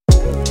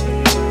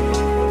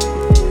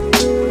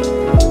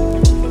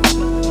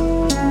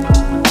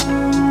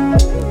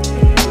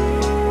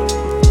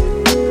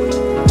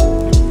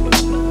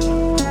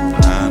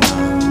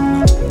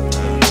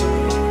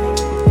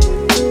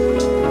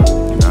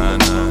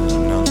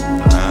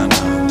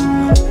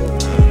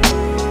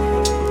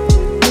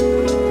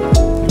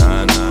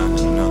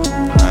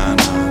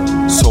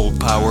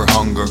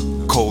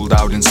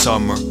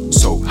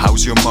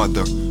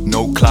mother.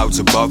 No clouds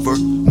above her,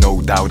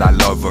 no doubt I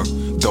love her.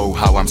 Though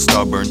how I'm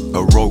stubborn,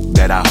 a rope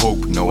that I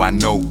hope, no I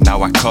know,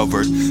 now I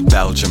covered.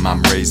 Belgium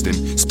I'm raised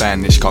in,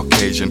 Spanish,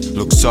 Caucasian.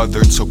 Look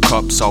southern, so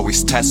cups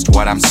always test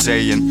what I'm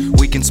saying.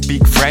 We can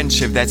speak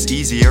French if that's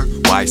easier.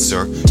 Why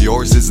sir,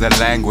 yours is the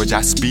language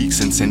I speak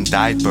since in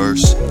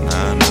diapers.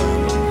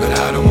 But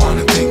I don't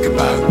wanna think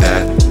about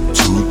that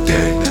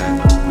today,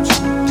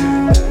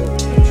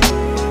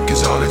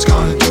 'cause all it's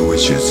gonna do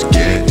is just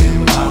get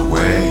in my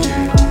way.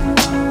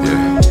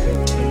 Yeah,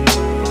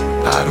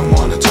 I don't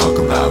wanna talk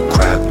about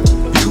crap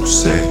you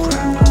say.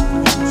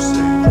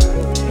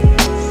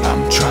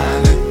 I'm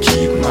trying to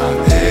keep my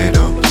head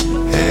up,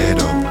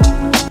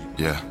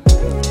 yeah.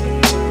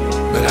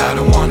 But I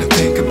don't wanna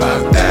think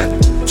about that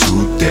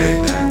today,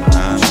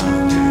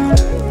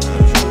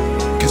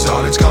 'cause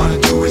all it's gonna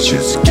do is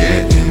just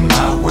get in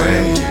my way.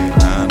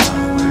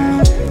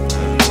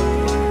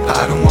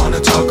 I don't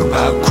wanna talk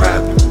about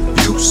crap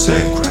you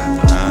say.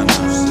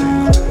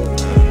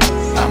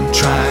 I'm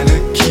trying to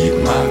keep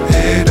my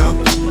head up.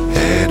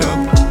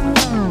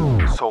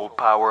 Soul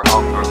power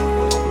hunger.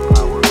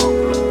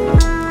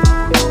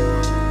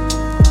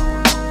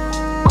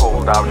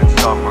 Cold out in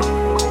summer.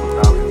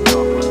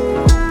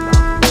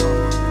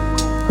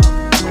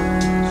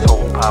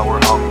 Soul power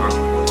hunger.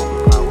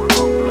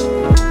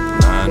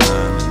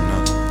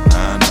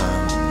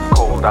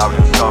 Cold out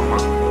in summer.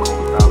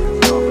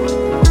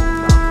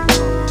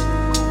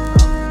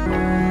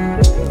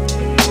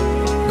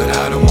 But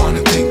I don't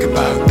wanna think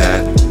about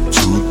that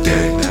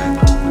today,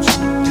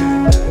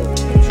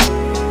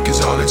 'cause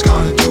all it's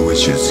gonna do is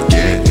just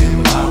get in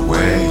my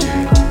way.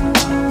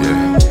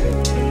 Yeah,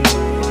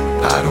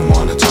 I don't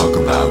wanna talk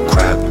about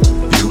crap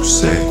you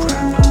say.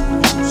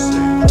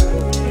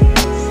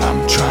 I'm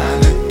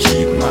trying to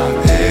keep my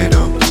head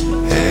up,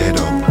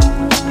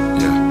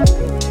 yeah.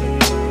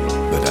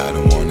 But I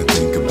don't wanna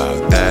think about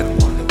that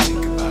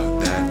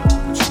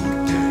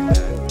today,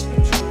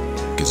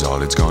 'cause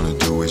all it's gonna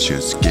do is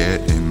just get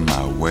in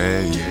my way.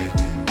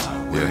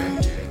 Yeah,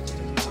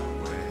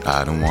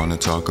 I don't wanna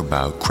talk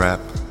about crap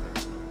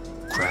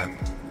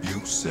you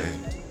say.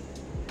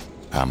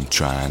 I'm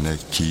trying to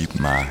keep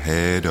my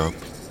head up.